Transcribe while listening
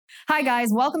Hi, guys.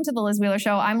 Welcome to the Liz Wheeler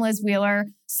Show. I'm Liz Wheeler.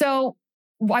 So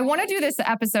I want to do this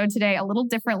episode today a little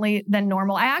differently than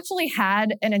normal. I actually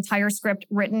had an entire script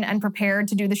written and prepared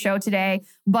to do the show today,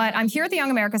 but I'm here at the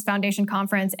Young America's Foundation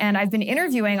conference, and I've been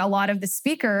interviewing a lot of the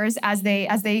speakers as they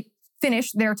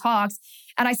finish their talks.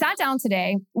 And I sat down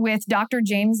today with Dr.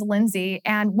 James Lindsay,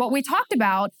 and what we talked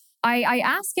about, I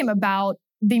asked him about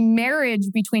the marriage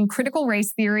between critical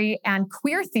race theory and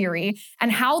queer theory,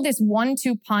 and how this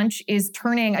 1-2 punch is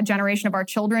turning a generation of our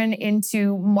children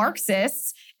into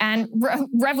Marxists and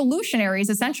revolutionaries,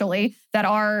 essentially, that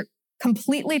are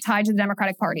completely tied to the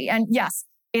Democratic Party. And yes,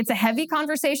 it's a heavy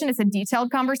conversation. It's a detailed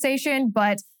conversation.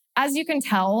 But as you can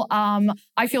tell,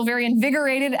 I feel very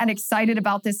invigorated and excited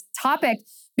about this topic,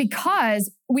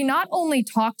 because we not only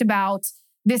talked about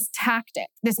this tactic,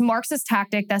 this Marxist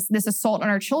tactic, this assault on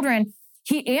our children.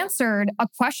 He answered a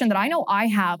question that I know I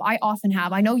often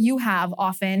have, I know you have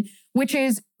often, which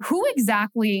is, who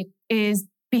exactly is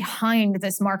behind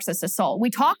this Marxist assault?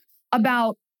 We talk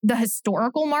about the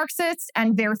historical Marxists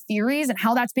and their theories and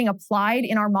how that's being applied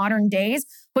in our modern days.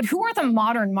 But who are the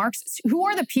modern Marxists? Who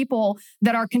are the people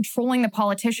that are controlling the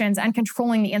politicians and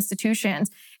controlling the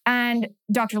institutions? And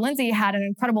Dr. Lindsay had an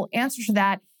incredible answer to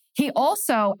that. He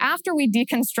also, after we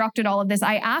deconstructed all of this,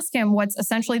 I asked him what's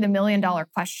essentially the $1 million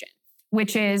question,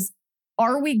 which is,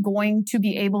 are we going to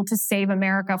be able to save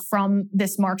America from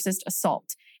this Marxist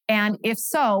assault? And if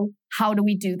so, how do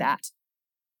we do that?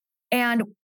 And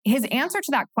his answer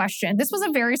to that question, this was a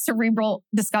very cerebral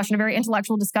discussion, a very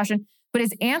intellectual discussion, but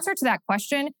his answer to that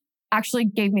question actually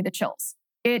gave me the chills.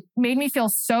 It made me feel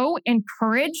so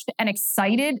encouraged and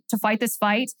excited to fight this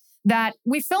fight that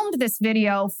we filmed this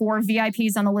video for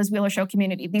VIPs on the Liz Wheeler Show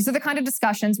community. These are the kind of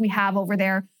discussions we have over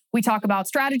there. We talk about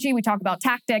strategy, we talk about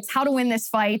tactics, how to win this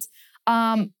fight.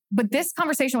 But this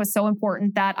conversation was so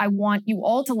important that I want you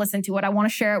all to listen to it. I want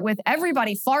to share it with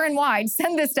everybody far and wide.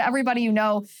 Send this to everybody you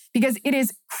know, because it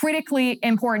is critically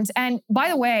important. And by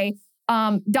the way,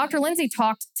 Dr. Lindsay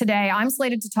talked today. I'm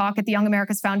slated to talk at the Young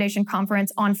America's Foundation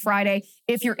conference on Friday.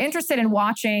 If you're interested in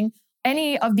watching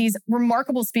any of these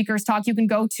remarkable speakers talk, you can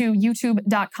go to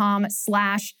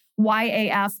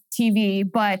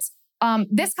youtube.com/YAFTV. But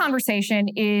this conversation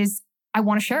is, I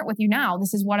want to share it with you now.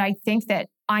 This is what I think that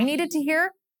I needed to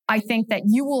hear. I think that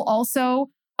you will also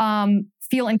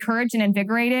feel encouraged and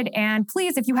invigorated. And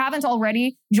please, if you haven't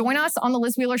already, join us on the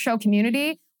Liz Wheeler Show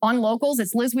community on Locals.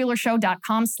 It's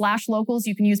lizwheelershow.com/locals.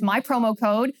 You can use my promo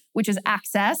code, which is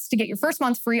ACCESS, to get your first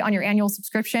month free on your annual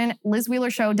subscription,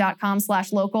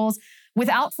 lizwheelershow.com/locals.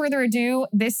 Without further ado,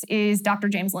 this is Dr.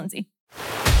 James Lindsay.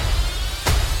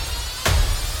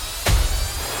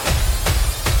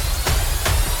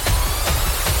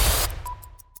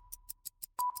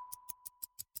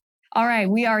 All right,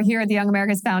 we are here at the Young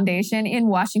America's Foundation in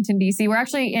Washington, D.C. We're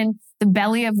actually in the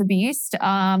belly of the beast,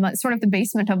 sort of the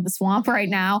basement of the swamp right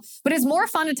now. But it's more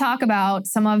fun to talk about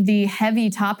some of the heavy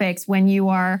topics when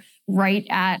you're right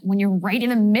in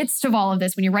the midst of all of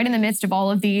this, when you're right in the midst of all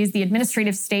of these, the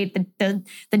administrative state, the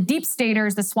deep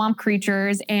staters, the swamp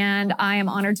creatures. And I am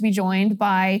honored to be joined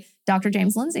by Dr.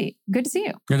 James Lindsay. Good to see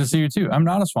you. Good to see you too. I'm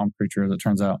not a swamp creature, as it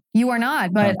turns out. You are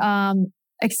not, but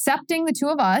excepting the two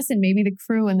of us and maybe the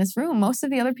crew in this room, most of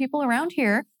the other people around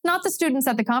here, not the students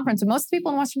at the conference, but most of the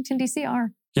people in Washington, D.C. are.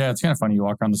 Yeah, it's kind of funny. You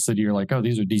walk around the city, you're like, oh,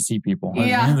 these are D.C. people.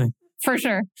 Yeah, for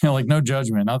sure. Like, no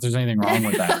judgment. Not that there's anything wrong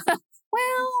with that.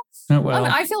 Well,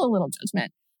 I feel a little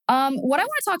judgment. What I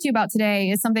want to talk to you about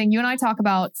today is something you and I talk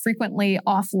about frequently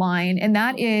offline, and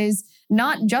that is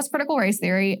not just critical race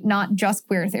theory, not just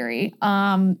queer theory.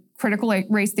 Critical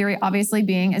race theory, obviously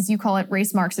being, as you call it,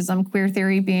 race Marxism, queer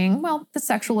theory being, well, the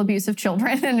sexual abuse of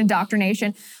children and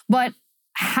indoctrination. But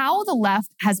how the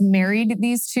left has married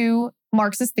these two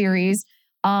Marxist theories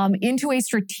into a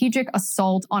strategic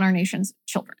assault on our nation's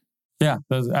children. Yeah,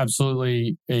 that's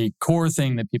absolutely a core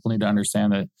thing that people need to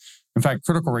understand, that, in fact,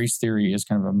 critical race theory is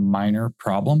kind of a minor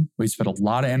problem. We spend a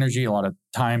lot of energy, a lot of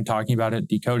time talking about it,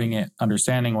 decoding it,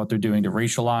 understanding what they're doing to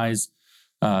racialize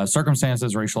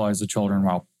circumstances, racialize the children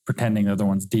while pretending they're the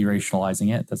ones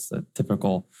deracializing it. That's the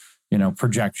typical,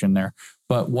 projection there.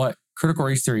 But what critical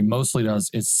race theory mostly does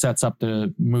is sets up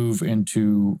the move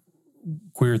into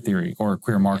queer theory or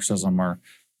queer Marxism, or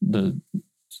the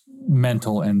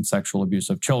mental and sexual abuse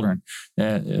of children,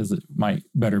 as it might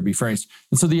better be phrased.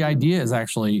 And so the idea is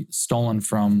actually stolen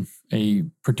from a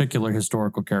particular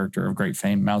historical character of great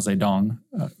fame, Mao Zedong,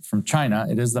 from China.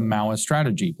 It is the Maoist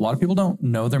strategy. A lot of people don't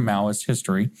know their Maoist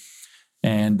history,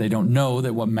 and they don't know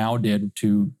that what Mao did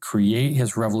to create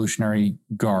his Revolutionary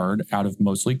Guard out of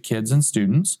mostly kids and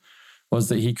students was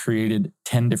that he created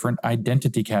 10 different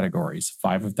identity categories.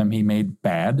 5 of them he made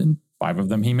bad, and 5 of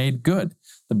them he made good.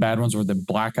 The bad ones were the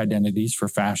black identities for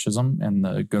fascism, and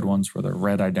the good ones were the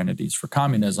red identities for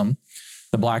communism.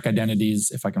 The black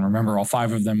identities, if I can remember all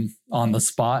 5 of them on the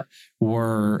spot,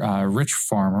 were rich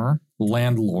farmer,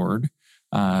 landlord,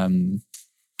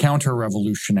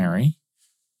 counter-revolutionary,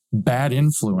 bad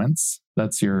influence.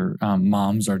 That's your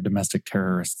moms are domestic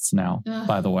terrorists now,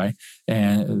 by the way.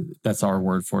 And that's our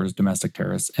word for it, is domestic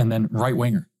terrorists. And then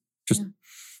right-winger. Just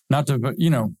not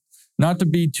to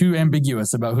be too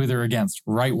ambiguous about who they're against.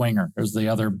 Right-winger is the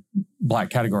other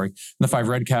black category. And the 5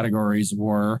 red categories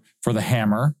were, for the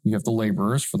hammer, you have the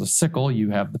laborers. For the sickle, you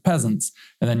have the peasants.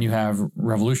 And then you have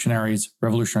revolutionaries,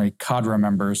 revolutionary cadre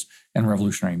members, and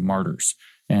revolutionary martyrs.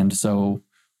 And so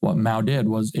what Mao did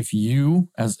was, if you,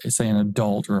 as say an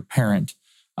adult or a parent,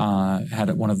 had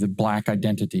one of the black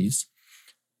identities,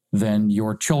 then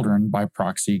your children by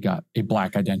proxy got a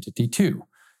black identity too.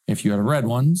 If you had a red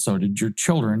one, so did your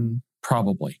children,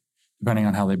 probably, depending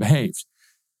on how they behaved.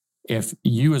 If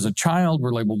you as a child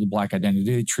were labeled a black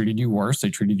identity, they treated you worse,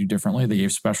 they treated you differently, they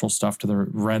gave special stuff to the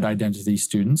red identity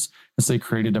students, and so they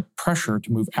created a pressure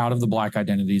to move out of the black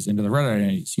identities into the red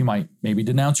identities. You might maybe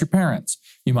denounce your parents.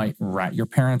 You might rat your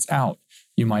parents out.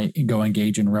 You might go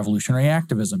engage in revolutionary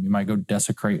activism. You might go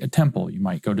desecrate a temple. You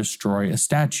might go destroy a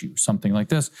statue, something like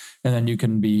this. And then you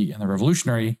can be in the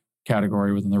revolutionary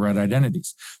category within the red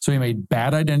identities. So he made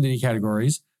bad identity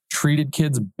categories, treated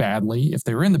kids badly if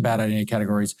they were in the bad identity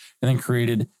categories, and then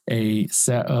created a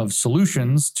set of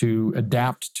solutions to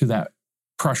adapt to that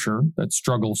pressure, that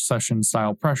struggle session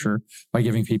style pressure, by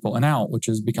giving people an out, which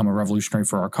has become a revolutionary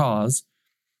for our cause,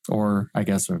 or I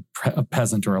guess a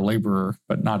peasant or a laborer,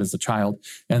 but not as a child.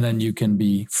 And then you can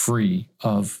be free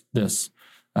of this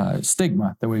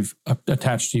stigma that we've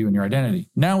attached to you and your identity.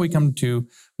 Now we come to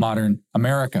modern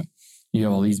America. You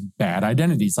have all these bad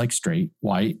identities like straight,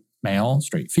 white, male,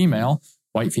 straight, female,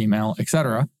 white, female,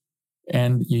 etc.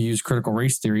 And you use critical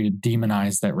race theory to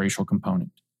demonize that racial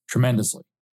component tremendously.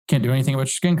 Can't do anything about your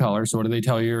skin color, so what do they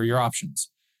tell you are your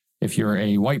options? If you're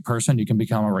a white person, you can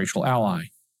become a racial ally,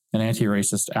 an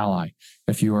anti-racist ally.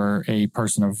 If you are a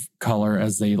person of color,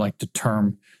 as they like to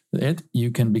term it,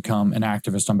 you can become an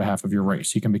activist on behalf of your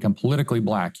race. You can become politically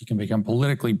black. You can become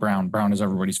politically brown. Brown is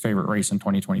everybody's favorite race in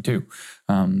 2022,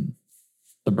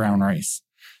 the brown race.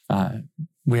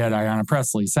 We had Ayanna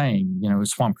Pressley saying,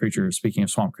 Swamp Creatures, speaking of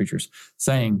Swamp Creatures,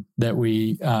 saying that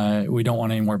we don't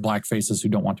want any more black faces who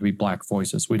don't want to be black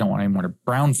voices. We don't want any more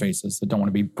brown faces that don't want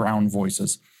to be brown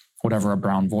voices, whatever a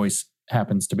brown voice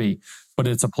happens to be. But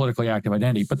it's a politically active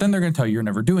identity. But then they're going to tell you you're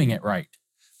never doing it right,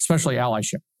 especially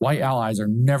allyship. White allies are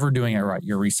never doing it right.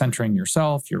 You're recentering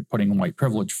yourself. You're putting white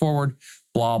privilege forward,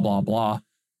 blah, blah, blah.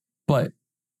 But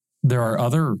there are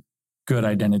other good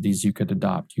identities you could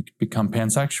adopt. You could become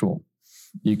pansexual.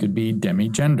 You could be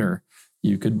demigender.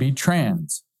 You could be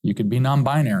trans. You could be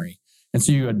non-binary. And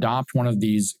so you adopt one of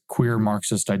these queer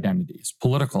Marxist identities,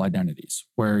 political identities,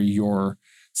 where your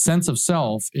sense of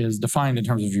self is defined in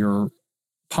terms of your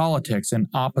politics in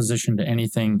opposition to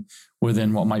anything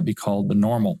within what might be called the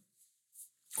normal,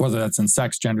 whether that's in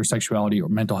sex, gender, sexuality, or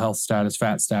mental health status,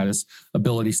 fat status,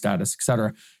 ability status,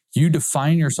 etc. You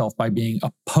define yourself by being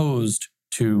opposed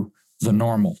to the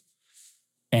normal.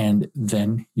 And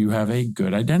then you have a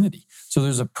good identity. So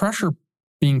there's a pressure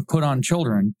being put on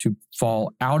children to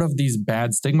fall out of these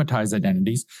bad stigmatized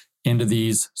identities into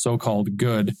these so-called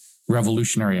good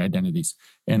revolutionary identities.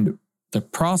 And the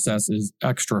process is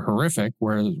extra horrific,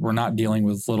 where we're not dealing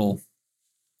with little,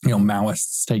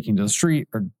 Maoists taking to the street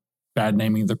or bad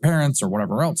naming their parents or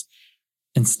whatever else.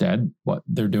 Instead, what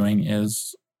they're doing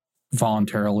is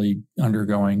voluntarily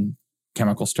undergoing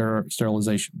chemical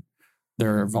sterilization.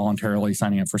 They're voluntarily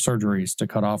signing up for surgeries to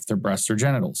cut off their breasts or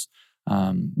genitals.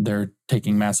 They're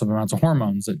taking massive amounts of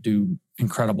hormones that do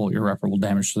incredible, irreparable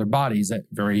damage to their bodies at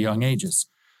very young ages.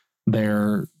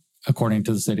 They're, according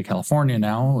to the state of California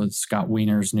now, with Scott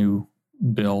Wiener's new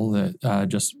bill that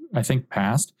just, I think,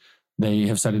 passed, they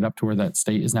have set it up to where that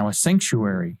state is now a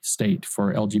sanctuary state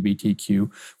for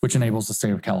LGBTQ, which enables the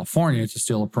state of California to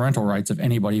steal the parental rights of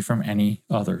anybody from any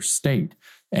other state.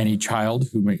 Any child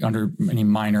any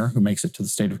minor who makes it to the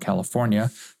state of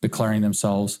California, declaring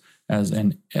themselves as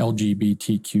an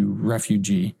LGBTQ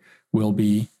refugee, will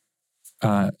be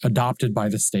adopted by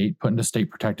the state, put into state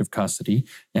protective custody,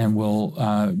 and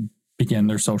will begin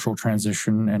their social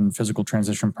transition and physical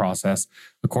transition process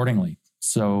accordingly.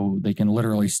 So they can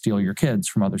literally steal your kids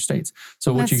from other states.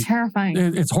 So that's terrifying.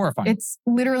 It's horrifying. It's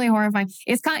literally horrifying.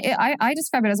 It's I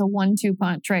describe it as a 1-2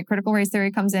 punch, right? Critical race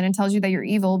theory comes in and tells you that you're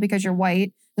evil because you're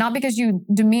white. not because you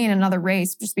demean another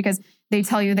race, just because they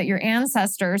tell you that your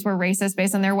ancestors were racist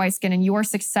based on their white skin and your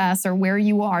success or where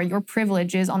you are, your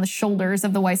privilege is on the shoulders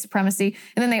of the white supremacy.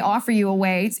 And then they offer you a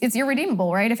way. It's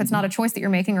irredeemable, right? If it's not a choice that you're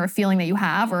making or a feeling that you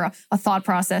have or a thought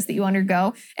process that you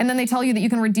undergo. And then they tell you that you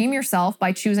can redeem yourself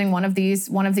by choosing one of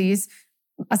these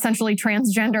essentially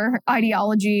transgender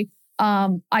ideology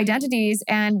identities,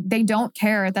 and they don't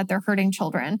care that they're hurting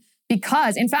children.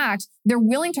 Because, in fact, they're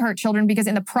willing to hurt children because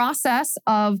in the process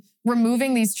of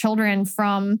removing these children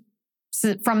from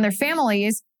their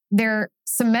families, they're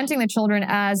cementing the children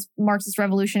as Marxist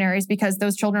revolutionaries because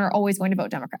those children are always going to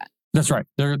vote Democrat. That's right.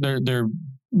 They're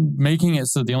making it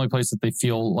so the only place that they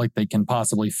feel like they can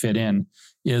possibly fit in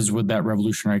is with that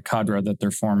revolutionary cadre that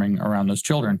they're forming around those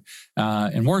children.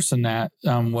 And worse than that,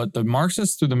 what the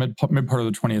Marxists through the mid part of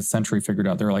the 20th century figured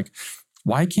out, they're like,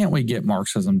 why can't we get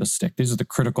Marxism to stick? These are the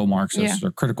critical Marxists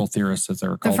or critical theorists, as they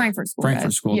were called. The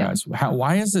Frankfurt School guys.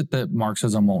 Why is it that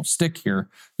Marxism won't stick here?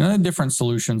 The different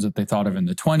solutions that they thought of in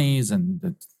the 20s and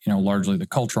that, largely the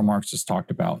cultural Marxists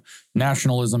talked about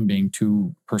nationalism being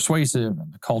too persuasive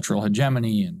and the cultural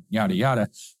hegemony and yada, yada.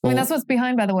 Well, that's what's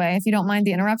behind, by the way, if you don't mind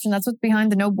the interruption, that's what's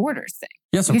behind the no borders thing.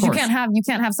 Yes, of course. Because you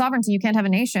can't have sovereignty, you can't have a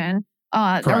nation.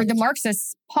 Or the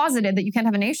Marxists posited that you can't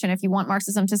have a nation if you want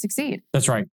Marxism to succeed. That's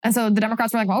right. And so the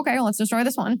Democrats were like, well, okay, well, let's destroy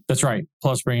this one. That's right.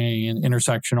 Plus bringing in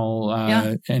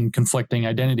intersectional and conflicting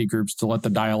identity groups to let the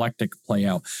dialectic play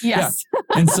out. Yes. Yeah.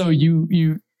 And so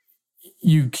you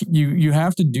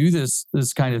have to do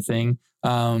this kind of thing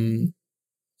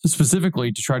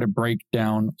specifically to try to break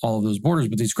down all of those borders.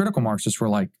 But these critical Marxists were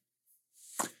like,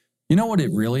 what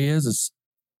it really is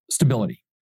stability.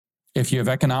 If you have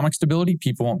economic stability,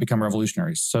 people won't become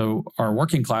revolutionaries. So our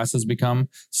working classes become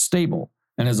stable.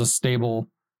 And as a stable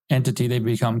entity, they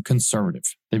become conservative.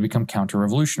 They become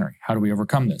counter-revolutionary. How do we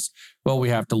overcome this? Well, we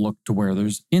have to look to where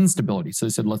there's instability. So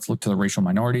they said, let's look to the racial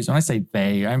minorities. And I say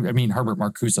they, I mean Herbert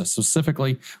Marcuse.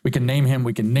 Specifically, we can name him.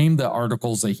 We can name the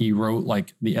articles that he wrote,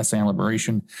 like the Essay on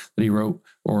Liberation that he wrote,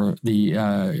 or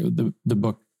the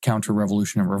book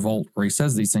Counter-Revolution and Revolt, where he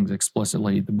says these things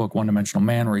explicitly, the book One-Dimensional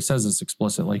Man, where he says this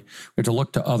explicitly. We have to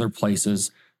look to other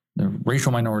places, the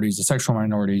racial minorities, the sexual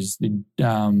minorities,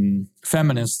 the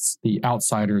feminists, the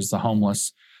outsiders, the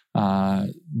homeless.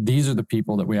 These are the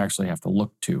people that we actually have to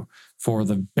look to for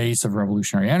the base of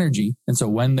revolutionary energy. And so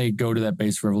when they go to that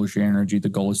base of revolutionary energy, the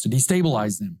goal is to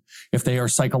destabilize them. If they are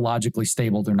psychologically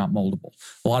stable, they're not moldable.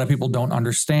 A lot of people don't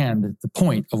understand the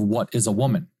point of what is a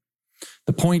woman.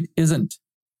 The point isn't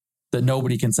that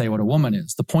nobody can say what a woman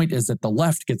is. The point is that the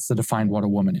left gets to define what a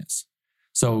woman is.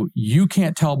 So you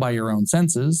can't tell by your own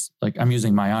senses. Like I'm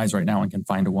using my eyes right now and can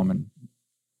find a woman,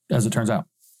 as it turns out.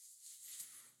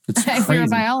 It's crazy. If you're a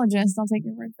biologist, I'll take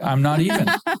your word for it. I'm not even.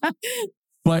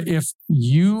 But if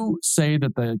you say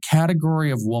that the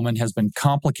category of woman has been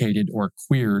complicated or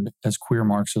queered, as queer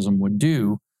Marxism would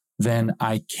do, then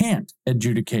I can't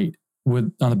adjudicate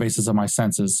on the basis of my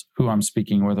senses who I'm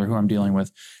speaking with or who I'm dealing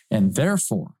with. And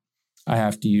therefore, I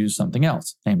have to use something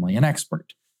else, namely an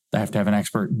expert. I have to have an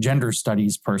expert gender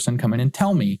studies person come in and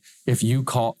tell me if you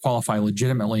qualify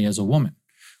legitimately as a woman,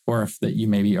 or if that you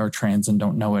maybe are trans and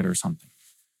don't know it or something.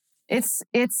 It's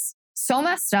so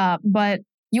messed up, but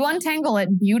you untangle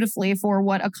it beautifully for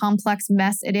what a complex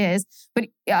mess it is. But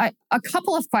a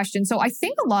couple of questions. So I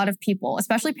think a lot of people,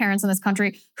 especially parents in this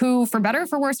country, who, for better or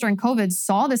for worse, during COVID,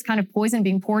 saw this kind of poison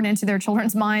being poured into their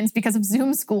children's minds because of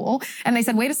Zoom school. And they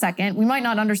said, wait a second, we might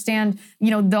not understand,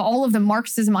 all of the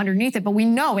Marxism underneath it, but we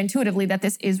know intuitively that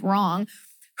this is wrong.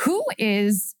 Who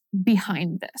is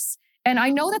behind this? And I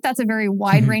know that that's a very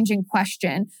wide-ranging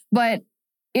question, but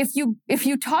if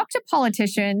you talk to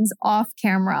politicians off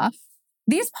camera,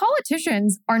 these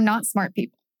politicians are not smart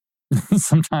people.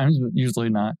 Sometimes, but usually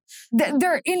not.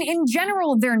 They're in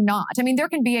general, they're not. I mean, there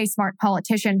can be a smart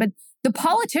politician, but the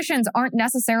politicians aren't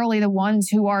necessarily the ones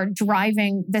who are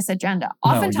driving this agenda.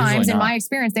 Oftentimes, in my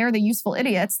experience, they're the useful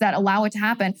idiots that allow it to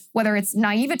happen, whether it's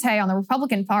naivete on the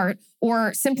Republican part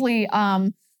or simply,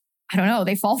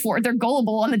 they fall for it. They're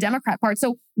gullible on the Democrat part.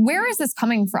 So where is this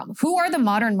coming from? Who are the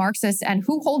modern Marxists and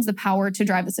who holds the power to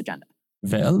drive this agenda?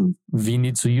 Well, we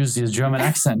need to use these German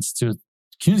accents to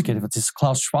communicate with this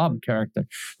Klaus Schwab character.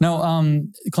 No,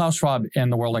 Klaus Schwab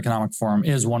and the World Economic Forum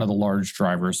is one of the large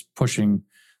drivers pushing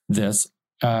this.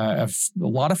 A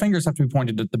lot of fingers have to be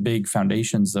pointed at the big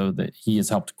foundations, though, that he has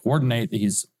helped coordinate,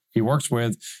 that he works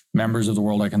with, members of the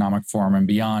World Economic Forum and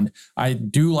beyond. I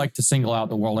do like to single out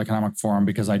the World Economic Forum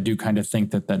because I do kind of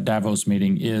think that Davos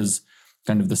meeting is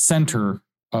kind of the center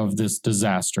of this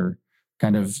disaster,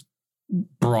 kind of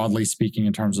broadly speaking,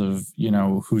 in terms of,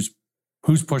 who's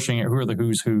who's pushing it, who are the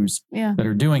who's Yeah. that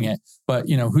are doing it. But,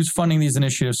 who's funding these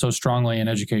initiatives so strongly in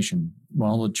education?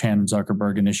 Well, the Chan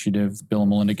Zuckerberg Initiative, the Bill and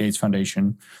Melinda Gates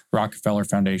Foundation, Rockefeller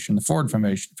Foundation, the Ford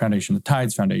Foundation, the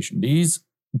Tides Foundation. These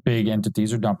big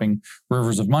entities are dumping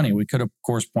rivers of money. We could, of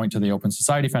course, point to the Open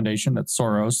Society Foundation. That's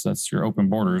Soros. That's your open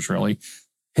borders, really.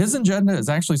 His agenda is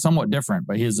actually somewhat different,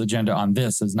 but his agenda on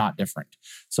this is not different.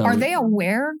 So, are they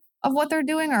aware of what they're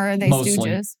doing, or are they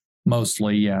stooges?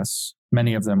 Mostly, yes.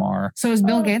 Many of them are. So is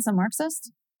Bill Gates a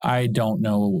Marxist? I don't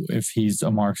know if he's a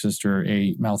Marxist or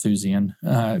a Malthusian,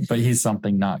 but he's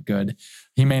something not good.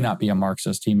 He may not be a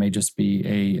Marxist. He may just be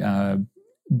a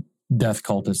death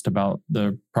cultist about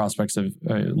the prospects of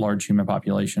a large human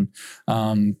population.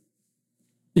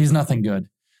 He's nothing good.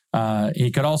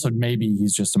 He could also, maybe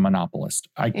he's just a monopolist.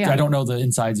 I don't know the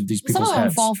insides of these people's heads. Some of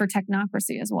them fall for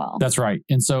technocracy as well. That's right.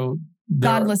 And so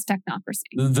godless technocracy.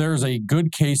 There's a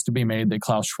good case to be made that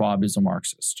Klaus Schwab is a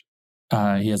Marxist.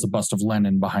 He has a bust of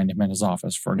Lenin behind him in his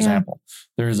office, for example.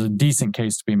 There is a decent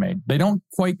case to be made. They don't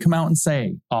quite come out and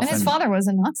say often. And his father was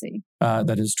a Nazi.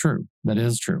 That is true. That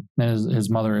is true. His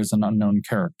mother is an unknown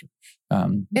character.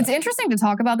 It's interesting to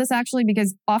talk about this, actually,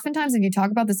 because oftentimes if you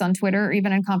talk about this on Twitter or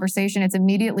even in conversation, it's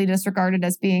immediately disregarded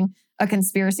as being a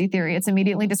conspiracy theory. It's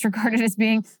immediately disregarded as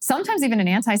being sometimes even an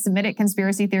anti-Semitic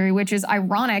conspiracy theory, which is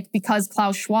ironic because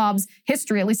Klaus Schwab's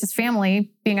history, at least his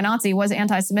family being a Nazi, was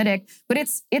anti-Semitic. But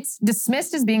it's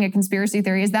dismissed as being a conspiracy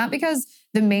theory. Is that because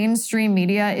the mainstream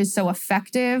media is so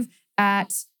effective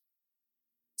at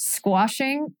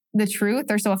squashing the truth?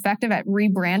 They're so effective at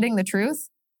rebranding the truth?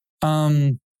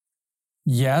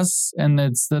 Yes, and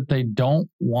it's that they don't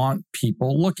want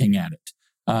people looking at it.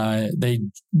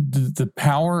 The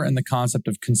power and the concept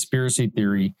of conspiracy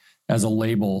theory as a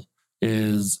label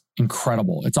is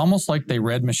incredible. It's almost like they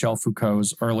read Michel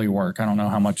Foucault's early work. I don't know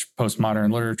how much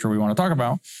postmodern literature we want to talk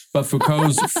about, but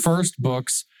Foucault's first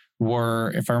books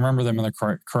were, if I remember them in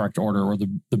the correct order, were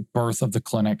The Birth of the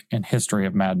Clinic and History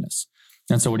of Madness.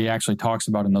 And so what he actually talks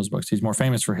about in those books, he's more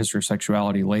famous for History of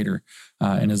Sexuality later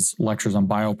in his lectures on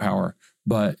biopower.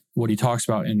 But what he talks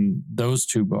about in those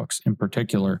two books in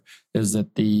particular is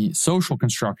that the social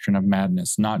construction of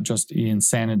madness, not just the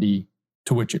insanity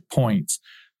to which it points,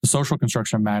 the social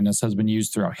construction of madness has been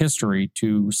used throughout history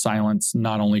to silence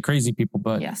not only crazy people,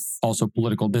 but also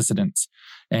political dissidents.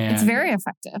 And it's very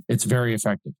effective. It's very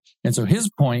effective. And so his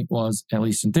point was, at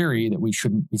least in theory, that we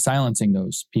shouldn't be silencing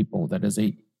those people. That is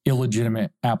a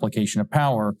illegitimate application of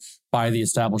power by the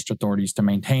established authorities to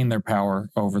maintain their power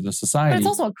over the society. But it's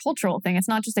also a cultural thing. It's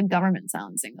not just a government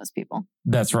silencing those people.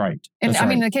 That's right. And I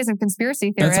mean, in the case of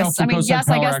conspiracy theorists, I mean, yes,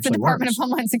 I guess the Department of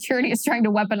Homeland Security is trying to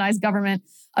weaponize government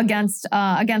against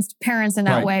parents in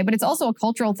that way. But it's also a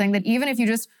cultural thing that even if you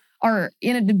just are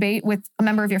in a debate with a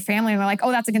member of your family and they're like, oh,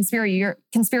 that's a conspiracy,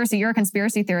 you're a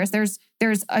conspiracy theorist.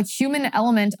 There's a human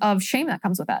element of shame that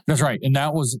comes with that. That's right. And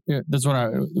that's what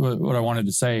I wanted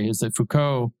to say is that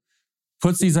Foucault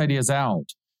puts these ideas out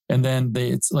and then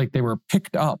it's like they were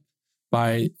picked up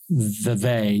by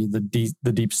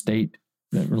the deep state,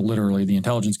 literally the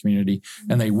intelligence community.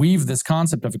 And they weave this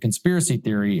concept of a conspiracy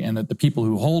theory and that the people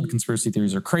who hold conspiracy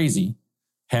theories are crazy,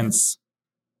 hence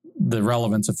the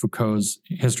relevance of Foucault's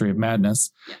History of Madness.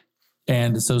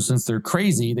 And so since they're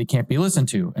crazy, they can't be listened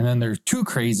to. And then they're too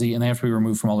crazy and they have to be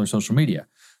removed from all their social media.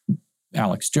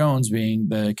 Alex Jones being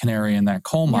the canary in that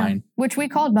coal mine. Which we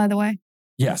called, by the way.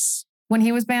 Yes. When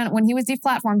he was banned, when he was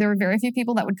deplatformed, there were very few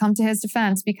people that would come to his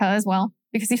defense because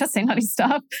he does say nutty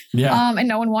stuff. Yeah. And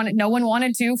no one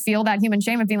wanted to feel that human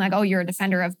shame of being like, oh, you're a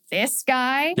defender of this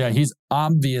guy. Yeah, he's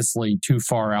obviously too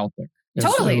far out there.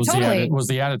 Totally. Was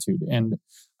the attitude. And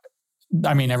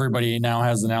I mean, everybody now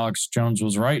has an Alex Jones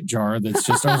was right jar that's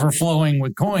just overflowing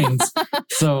with coins.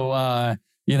 So,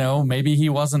 maybe he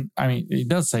wasn't. I mean, he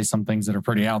does say some things that are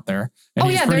pretty out there. And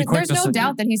there's no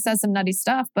doubt that he says some nutty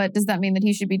stuff, but does that mean that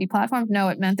he should be deplatformed? No,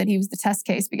 it meant that he was the test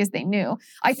case because they knew.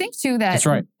 I think too that, that's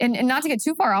right. And not to get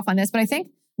too far off on this, but I think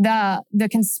the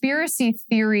conspiracy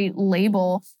theory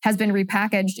label has been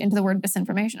repackaged into the word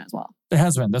disinformation as well. It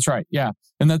has been. That's right. Yeah.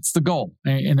 And that's the goal.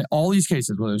 In all these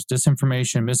cases, whether it's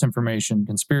disinformation, misinformation,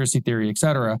 conspiracy theory, et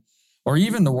cetera, or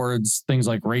even the words, things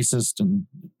like racist and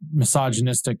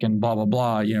misogynistic and blah, blah,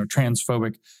 blah,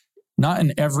 transphobic, not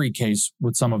in every case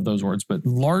with some of those words, but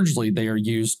largely they are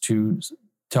used to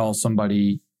tell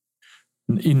somebody,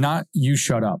 not you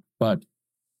shut up, but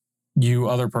you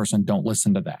other person, don't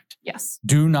listen to that. Yes.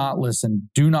 Do not listen.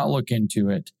 Do not look into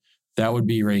it. That would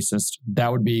be racist.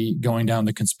 That would be going down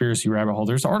the conspiracy rabbit hole.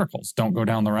 There's articles. Don't go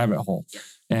down the rabbit hole.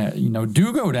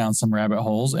 Do go down some rabbit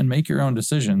holes and make your own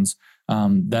decisions.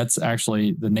 That's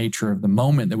actually the nature of the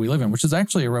moment that we live in, which is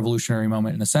actually a revolutionary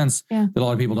moment in a sense that a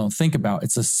lot of people don't think about.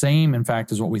 It's the same, in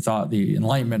fact, as what we thought the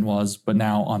Enlightenment was, but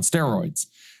now on steroids.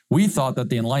 We thought that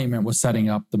the Enlightenment was setting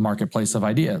up the marketplace of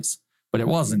ideas, but it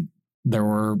wasn't. There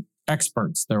were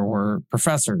experts, there were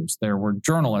professors, there were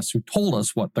journalists who told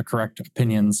us what the correct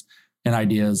opinions and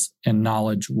ideas and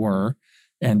knowledge were.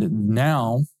 And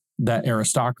now that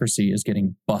aristocracy is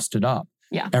getting busted up.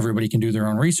 Yeah. Everybody can do their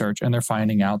own research, and they're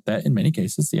finding out that in many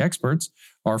cases, the experts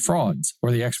are frauds, or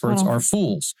the experts are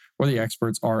fools, or the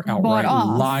experts are outright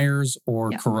liars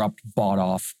or corrupt, bought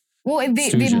off. Well,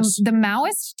 the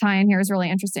Maoist tie-in here is really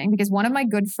interesting because one of my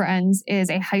good friends is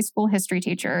a high school history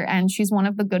teacher, and she's one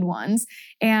of the good ones.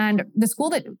 And the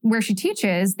school where she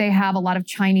teaches, they have a lot of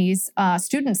Chinese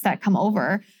students that come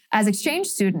over as exchange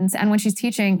students. And when she's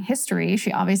teaching history,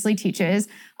 she obviously teaches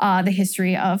the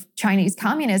history of Chinese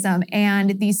communism.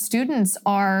 And these students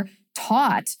are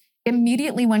taught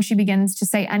immediately when she begins to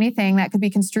say anything that could be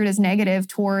construed as negative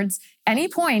towards any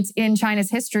point in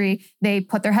China's history, they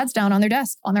put their heads down on their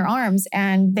desk, on their arms,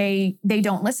 and they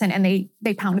don't listen, and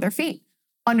they pound their feet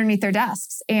underneath their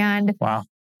desks. And wow.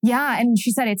 Yeah. And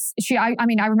she said I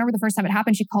remember the first time it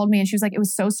happened, she called me and she was like, it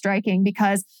was so striking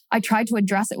because I tried to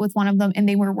address it with one of them and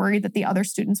they were worried that the other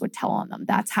students would tell on them.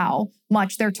 That's how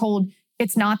much they're told.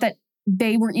 It's not that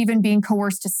they were even being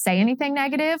coerced to say anything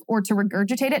negative or to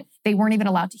regurgitate it. They weren't even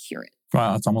allowed to hear it.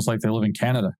 Wow. It's almost like they live in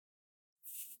Canada.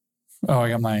 Oh, I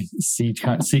got my sea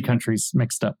countries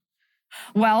mixed up.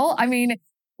 Well, I mean,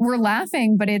 we're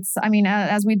laughing, but it's,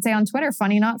 as we'd say on Twitter,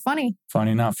 funny, not funny.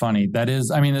 Funny, not funny. That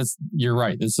is, you're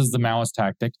right. This is the Maoist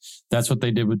tactic. That's what they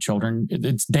did with children.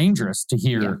 It's dangerous to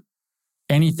hear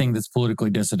anything that's politically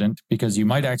dissident because you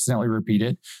might accidentally repeat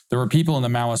it. There were people in the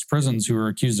Maoist prisons who were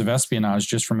accused of espionage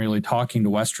just from merely talking to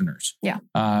Westerners. Yeah.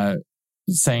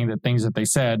 Saying that things that they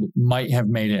said might have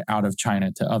made it out of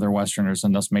China to other Westerners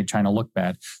and thus made China look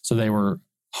bad. So they were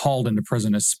hauled into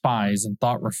prison as spies and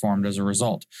thought reformed as a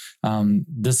result.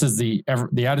 This is the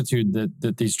attitude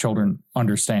that these children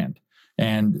understand.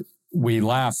 And we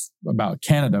laugh about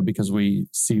Canada because we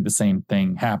see the same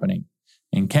thing happening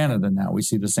in Canada now. We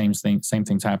see the same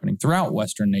things happening throughout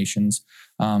Western nations,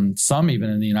 some even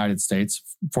in the United States,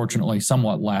 fortunately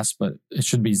somewhat less, but it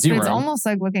should be zero. It's almost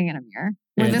like looking in a mirror.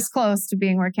 We're this close to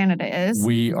being where Canada is.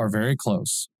 We are very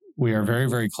close. We are very,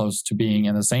 very close to being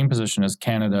in the same position as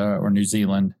Canada or New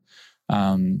Zealand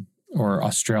or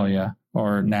Australia,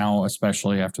 or now,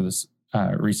 especially after this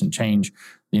recent change,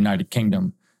 the United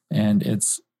Kingdom. And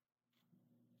it's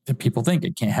that people think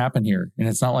it can't happen here. And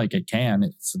it's not like it can,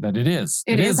 it's that it is.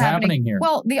 It is happening here.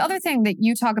 Well, the other thing that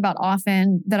you talk about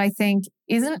often that I think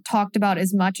isn't talked about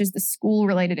as much as the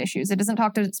school-related issues, it isn't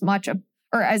talked as much,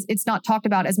 or as it's not talked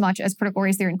about as much as critical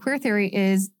race theory and queer theory,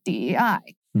 is DEI.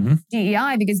 Mm-hmm.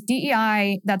 DEI, because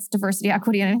DEI, that's diversity,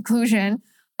 equity, and inclusion,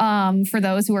 for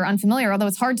those who are unfamiliar, although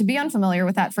it's hard to be unfamiliar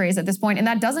with that phrase at this point. And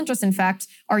that doesn't just infect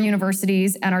our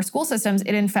universities and our school systems,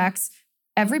 it infects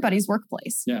everybody's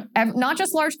workplace. Yeah. Not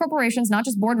just large corporations, not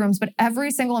just boardrooms, but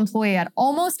every single employee at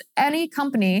almost any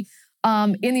company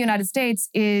in the United States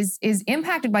is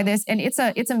impacted by this. And it's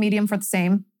a medium for the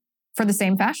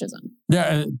same fascism.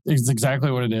 Yeah, it's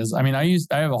exactly what it is. I mean, I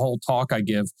have a whole talk I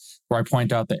give where I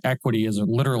point out that equity is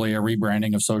literally a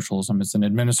rebranding of socialism. It's an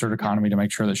administered economy to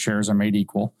make sure that shares are made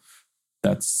equal.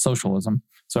 That's socialism.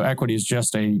 So equity is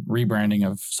just a rebranding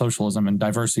of socialism, and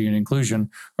diversity and inclusion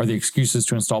are the excuses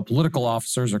to install political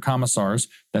officers or commissars.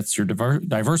 That's your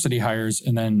diversity hires.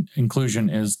 And then inclusion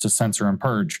is to censor and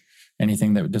purge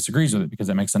anything that disagrees with it, because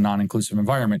it makes a non-inclusive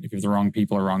environment if you have the wrong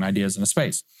people or wrong ideas in a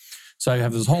space. So I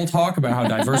have this whole talk about how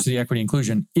diversity, equity,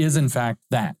 inclusion is in fact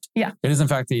that. Yeah. It is in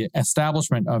fact the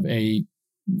establishment of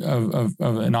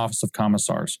an office of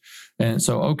commissars. And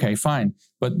so, okay, fine.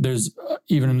 But there's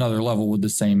even another level with the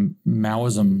same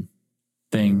Maoism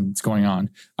thing that's going on.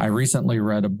 I recently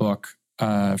read a book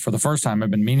for the first time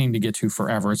I've been meaning to get to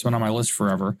forever. It's been on my list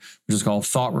forever, which is called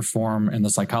Thought Reform and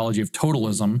the Psychology of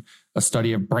Totalism, a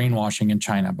Study of Brainwashing in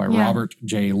China by Robert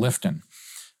J. Lifton.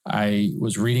 I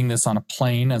was reading this on a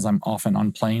plane, as I'm often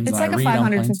on planes. It's like a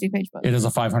 550-page book. It is a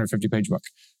 550-page book.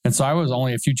 And so I was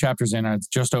only a few chapters in. I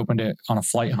just opened it on a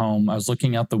flight home. I was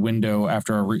looking out the window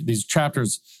after these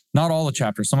chapters. Not all the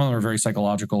chapters. Some of them are very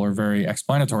psychological or very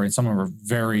explanatory. And some of them are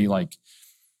very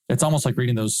it's almost like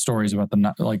reading those stories about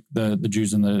the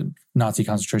Jews in the Nazi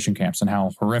concentration camps and how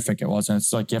horrific it was. And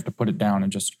it's like you have to put it down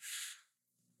and just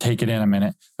take it in a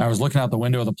minute. I was looking out the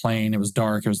window of the plane. It was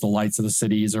dark. It was the lights of the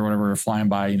cities or whatever were flying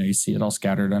by. You see it all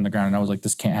scattered on the ground. And I was like,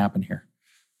 this can't happen here.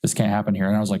 This can't happen here.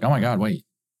 And I was like, oh my God, wait.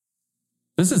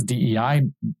 This is DEI.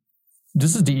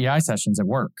 This is DEI sessions at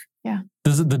work. Yeah.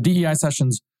 This is the DEI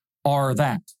sessions are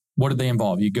that. What did they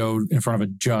involve? You go in front of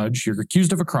a judge. You're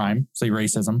accused of a crime, say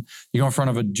racism. You go in front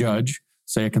of a judge,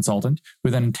 say a consultant, who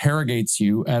then interrogates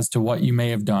you as to what you may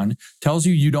have done, tells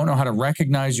you don't know how to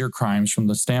recognize your crimes from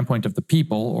the standpoint of the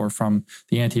people or from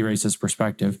the anti-racist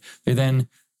perspective. They then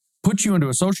put you into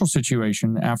a social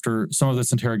situation after some of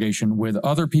this interrogation with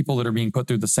other people that are being put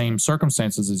through the same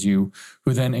circumstances as you,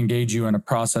 who then engage you in a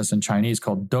process in Chinese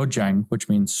called dojang, which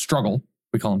means struggle.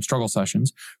 We call them struggle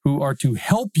sessions, who are to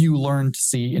help you learn to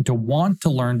see and to want to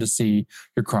learn to see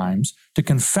your crimes, to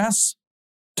confess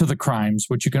to the crimes,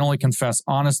 which you can only confess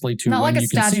honestly to not when like you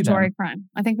a can see them. statutory crime.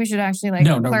 I think we should actually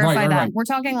clarify that. Right. We're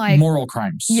talking like moral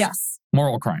crimes. Yes.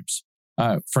 Moral crimes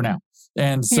for now.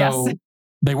 And so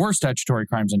they were statutory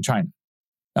crimes in China,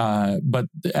 but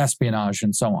espionage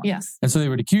and so on. Yes. And so they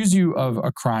would accuse you of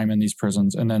a crime in these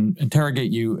prisons and then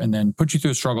interrogate you and then put you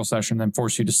through a struggle session and then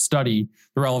force you to study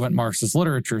the relevant Marxist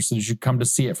literature so that you come to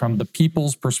see it from the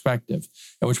people's perspective,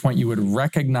 at which point you would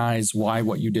recognize why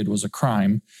what you did was a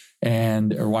crime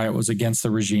or why it was against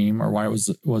the regime or why it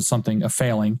was something, a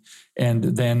failing. And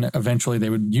then eventually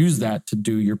they would use that to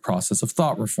do your process of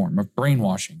thought reform, of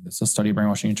brainwashing. That's a study of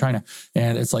brainwashing in China.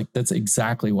 And it's like, that's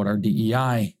exactly what our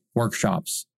DEI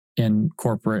workshops in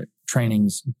corporate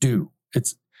trainings do.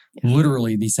 It's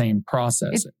literally the same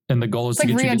process. And the goal is to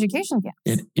get re-education camps.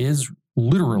 It is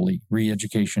literally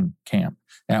re-education camp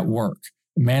at work,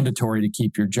 mandatory to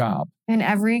keep your job. In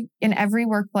every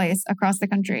workplace across the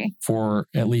country. For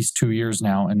at least 2 years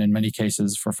now, and in many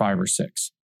cases for 5 or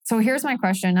 6. So here's my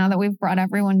question, now that we've brought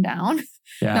everyone down,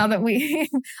 now that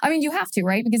you have to,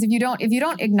 right? Because if you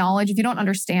don't acknowledge, if you don't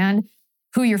understand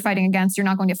who you're fighting against, you're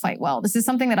not going to fight well. This is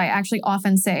something that I actually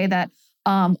often say that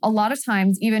a lot of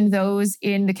times, even those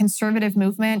in the conservative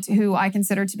movement who I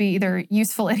consider to be either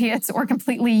useful idiots or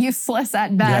completely useless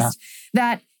at best,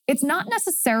 that it's not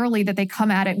necessarily that they come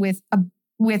at it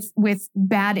with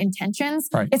bad intentions.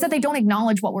 Right. It's that they don't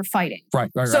acknowledge what we're fighting.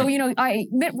 Right. So,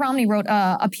 Mitt Romney wrote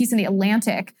a piece in The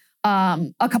Atlantic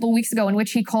a couple of weeks ago in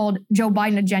which he called Joe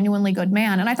Biden a genuinely good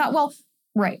man. And I thought, well,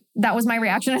 right. That was my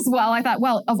reaction as well. I thought,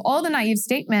 well, of all the naive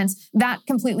statements, that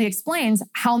completely explains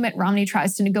how Mitt Romney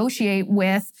tries to negotiate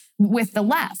with the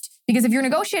left. Because if you're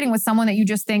negotiating with someone that you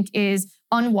just think is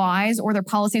unwise or their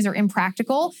policies are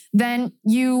impractical, then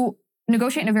you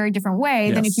negotiate in a very different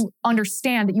way than if you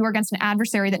understand that you are against an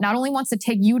adversary that not only wants to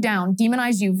take you down,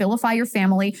 demonize you, vilify your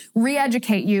family,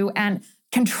 re-educate you, and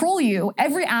control you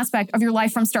every aspect of your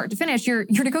life from start to finish. Your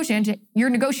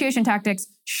negotiation tactics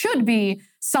should be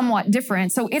somewhat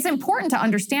different. So it's important to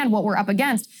understand what we're up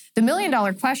against. The $1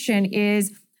 million question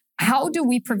is, how do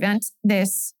we prevent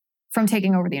this from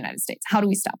taking over the United States? How do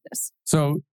we stop this?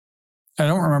 So I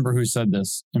don't remember who said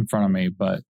this in front of me,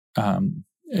 but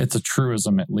it's a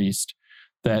truism at least,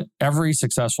 that every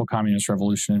successful communist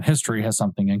revolution in history has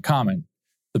something in common.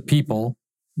 The people,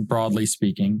 broadly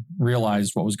speaking,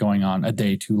 realized what was going on a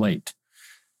day too late.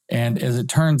 And as it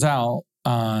turns out,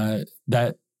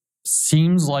 that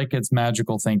seems like it's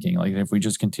magical thinking. Like if we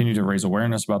just continue to raise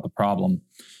awareness about the problem,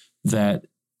 that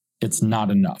it's not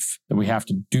enough, that we have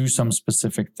to do some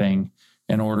specific thing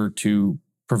in order to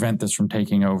prevent this from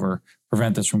taking over,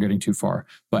 prevent this from getting too far.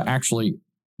 But actually,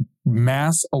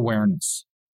 mass awareness,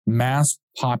 mass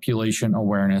population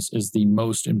awareness is the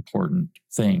most important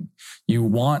thing. You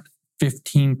want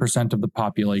 15% of the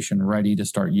population ready to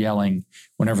start yelling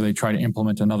whenever they try to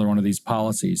implement another one of these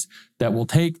policies that will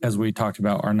take, as we talked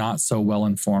about, are not so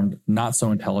well-informed, not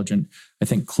so intelligent. I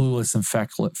think clueless and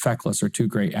feckless are two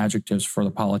great adjectives for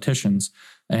the politicians,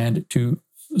 and to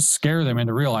scare them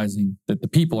into realizing that the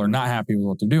people are not happy with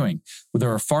what they're doing.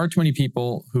 There are far too many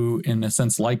people who, in a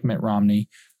sense, like Mitt Romney,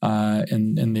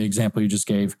 in the example you just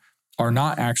gave, are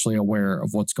not actually aware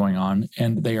of what's going on.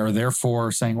 And they are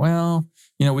therefore saying, well,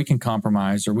 we can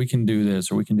compromise, or we can do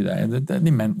this, or we can do that. And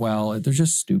they meant well, they're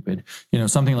just stupid,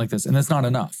 something like this. And that's not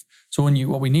enough. So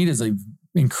what we need is a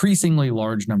increasingly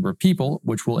large number of people,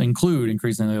 which will include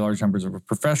increasingly large numbers of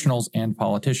professionals and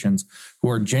politicians who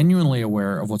are genuinely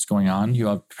aware of what's going on.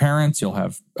 You'll have parents, you'll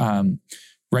have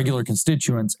regular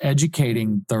constituents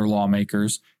educating their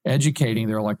lawmakers, educating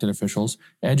their elected officials,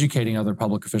 educating other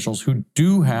public officials who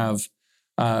do have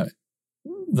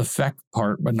the feck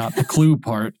part, but not the clue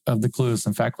part of the clueless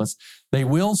and feckless. They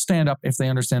will stand up if they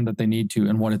understand that they need to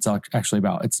and what it's actually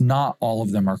about. It's not all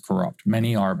of them are corrupt.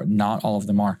 Many are, but not all of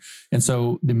them are. And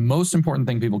so the most important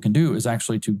thing people can do is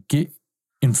actually to get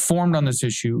informed on this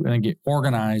issue and then get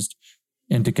organized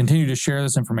and to continue to share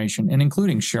this information, and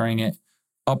including sharing it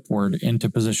upward into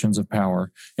positions of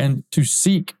power, and to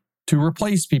seek to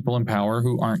replace people in power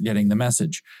who aren't getting the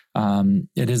message.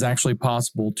 It is actually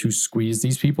possible to squeeze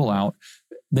these people out.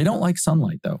 They don't like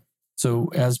sunlight, though. So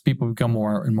as people become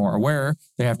more and more aware,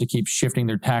 they have to keep shifting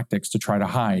their tactics to try to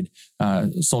hide.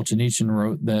 Solzhenitsyn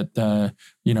wrote that,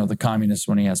 the communist,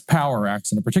 when he has power,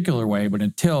 acts in a particular way, but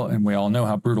and we all know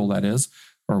how brutal that is,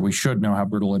 or we should know how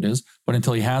brutal it is, but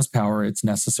until he has power, it's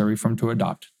necessary for him to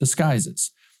adopt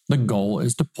disguises. The goal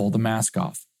is to pull the mask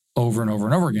off over and over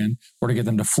and over again, or to get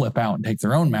them to flip out and take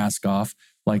their own mask off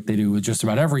like they do with just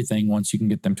about everything once you can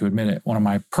get them to admit it. One of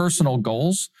my personal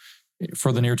goals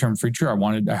for the near-term future,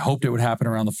 I hoped it would happen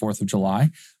around the 4th of July,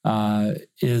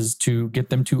 is to get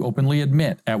them to openly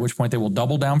admit, at which point they will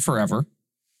double down forever,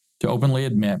 to openly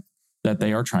admit that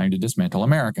they are trying to dismantle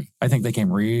America. I think they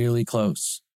came really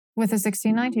close. With the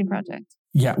 1619 Project.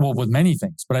 Yeah, well, with many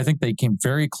things. But I think they came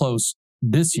very close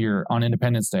this year on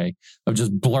Independence Day of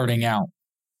just blurting out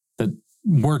that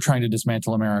we're trying to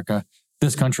dismantle America.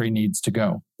 This country needs to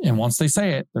go. And once they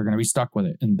say it, they're going to be stuck with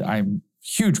it. And I'm a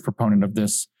huge proponent of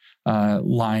this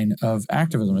line of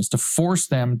activism, is to force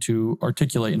them to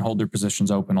articulate and hold their positions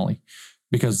openly,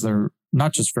 because they're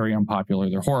not just very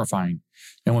unpopular, they're horrifying.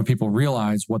 And when people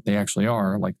realize what they actually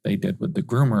are, like they did with the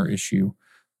groomer issue,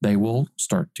 they will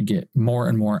start to get more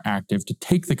and more active to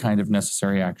take the kind of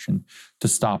necessary action to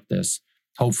stop this,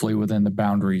 hopefully within the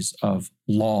boundaries of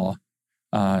law,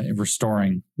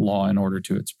 restoring law and order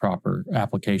to its proper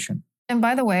application. And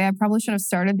by the way, I probably should have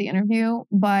started the interview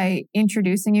by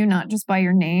introducing you, not just by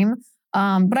your name.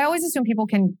 But I always assume people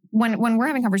can, when we're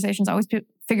having conversations, I always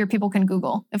figure people can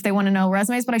Google if they want to know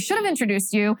resumes. But I should have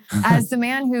introduced you as the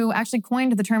man who actually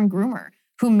coined the term groomer,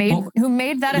 who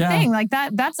made that a thing. Like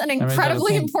that's an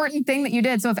incredibly important thing that you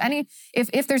did. So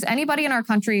if there's anybody in our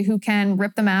country who can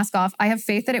rip the mask off, I have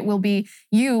faith that it will be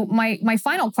you. My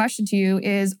final question to you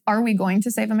is, are we going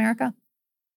to save America?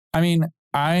 I mean,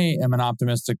 I am an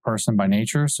optimistic person by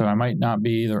nature, so I might not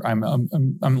be either. I'm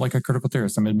like a critical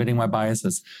theorist. I'm admitting my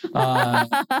biases. I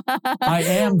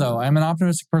am, though. I'm an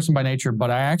optimistic person by nature,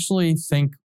 but I actually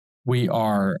think we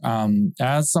are.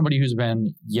 As somebody who's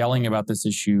been yelling about this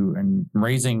issue and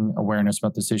raising awareness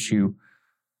about this issue,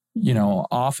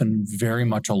 often very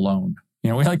much alone.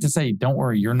 We like to say, don't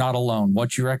worry, you're not alone.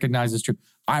 What you recognize is true.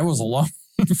 I was alone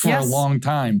for a long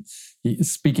time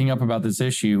speaking up about this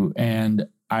issue, and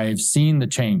I've seen the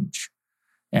change,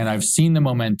 and I've seen the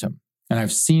momentum, and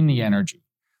I've seen the energy.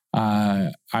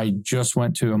 I just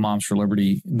went to a Moms for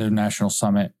Liberty, the national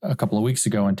summit, a couple of weeks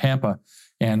ago in Tampa,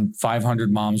 and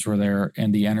 500 moms were there,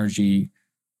 and the energy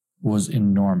was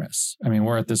enormous. I mean,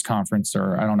 we're at this conference, there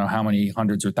are, I don't know how many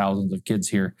hundreds or thousands of kids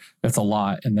here. That's a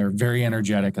lot. And they're very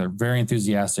energetic. They're very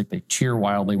enthusiastic. They cheer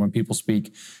wildly when people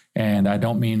speak. And I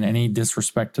don't mean any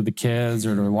disrespect to the kids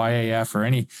or to YAF or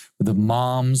any, but the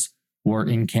moms were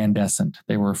incandescent.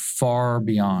 They were far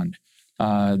beyond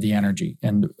the energy.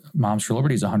 And Moms for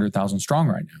Liberty is 100,000 strong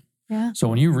right now. Yeah. So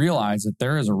when you realize that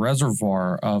there is a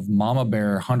reservoir of mama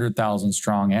bear 100,000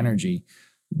 strong energy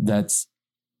that's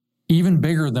even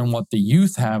bigger than what the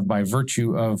youth have by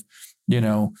virtue of,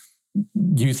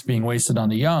 youth being wasted on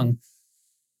the young,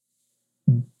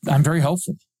 I'm very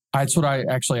hopeful. That's what I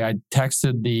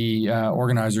texted the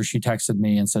organizer. She texted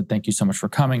me and said, thank you so much for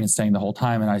coming and staying the whole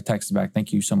time. And I texted back,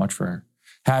 thank you so much for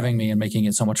having me and making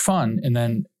it so much fun. And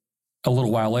then a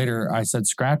little while later, I said,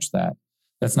 scratch that.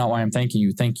 That's not why I'm thanking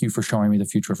you. Thank you for showing me the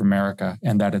future of America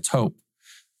and that it's hope.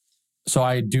 So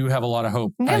I do have a lot of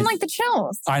hope. I'm getting like the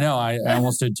chills. I know. I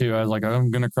almost did too. I was like, I'm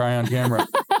going to cry on camera.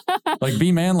 Like,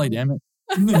 be manly, damn it.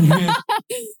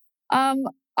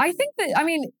 I think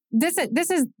that, this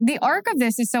is the arc of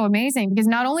this is so amazing, because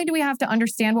not only do we have to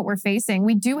understand what we're facing,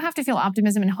 we do have to feel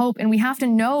optimism and hope, and we have to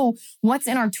know what's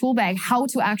in our tool bag, how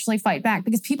to actually fight back,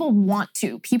 because people want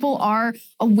to. People are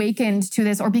awakened to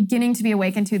this or beginning to be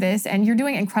awakened to this, and you're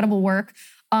doing incredible work.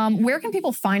 Where can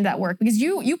people find that work? Because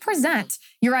you present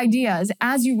your ideas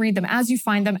as you read them, as you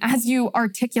find them, as you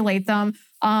articulate them.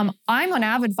 I'm an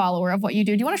avid follower of what you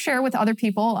do. Do you want to share with other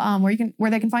people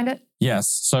where they can find it? Yes.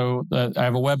 So I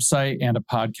have a website and a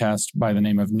podcast by the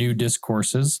name of New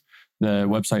Discourses. The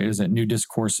website is at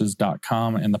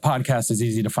newdiscourses.com, and the podcast is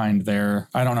easy to find there.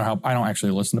 I don't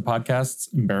actually listen to podcasts,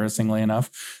 embarrassingly enough.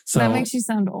 So that makes you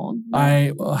sound old.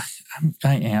 I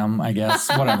am, I guess.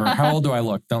 Whatever. How old do I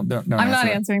look? Don't I'm not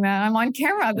answering that. I'm on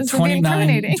camera. This 29, would be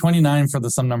incriminating. 29 for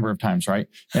the some number of times, right?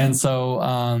 And so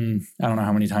I don't know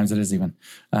how many times it is even.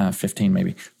 15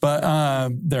 maybe.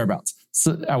 But thereabouts.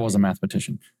 So I was a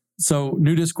mathematician. So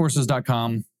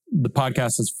newdiscourses.com. The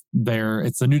podcast is there.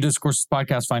 It's the New Discourses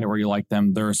podcast. Find it where you like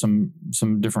them. There are some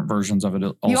different versions of it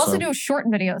also. You also do short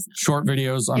videos. Short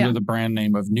videos under the brand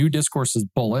name of New Discourses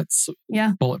Bullets.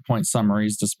 Yeah. Bullet point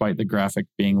summaries, despite the graphic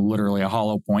being literally a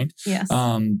hollow point. Yes.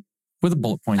 With a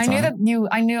bullet points I knew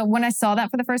when I saw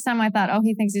that for the first time, I thought, oh,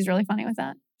 he thinks he's really funny with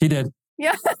that. He did.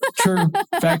 Yeah. True.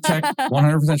 Fact check.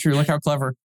 100% true. Look how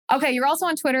clever. Okay, you're also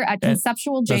on Twitter at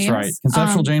Conceptual James. That's right.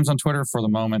 Conceptual James on Twitter for the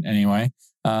moment, anyway.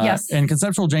 Yes. And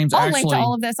Conceptual James I'll link to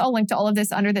all of this. I'll link to all of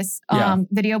this under this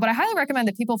video. But I highly recommend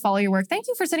that people follow your work. Thank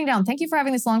you for sitting down. Thank you for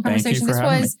having this long conversation.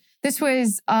 This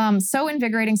was so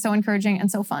invigorating, so encouraging,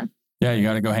 and so fun. Yeah, you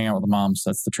got to go hang out with the moms.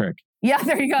 That's the trick. Yeah,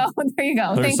 there you go. There you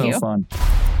go. They're Thank so you. fun.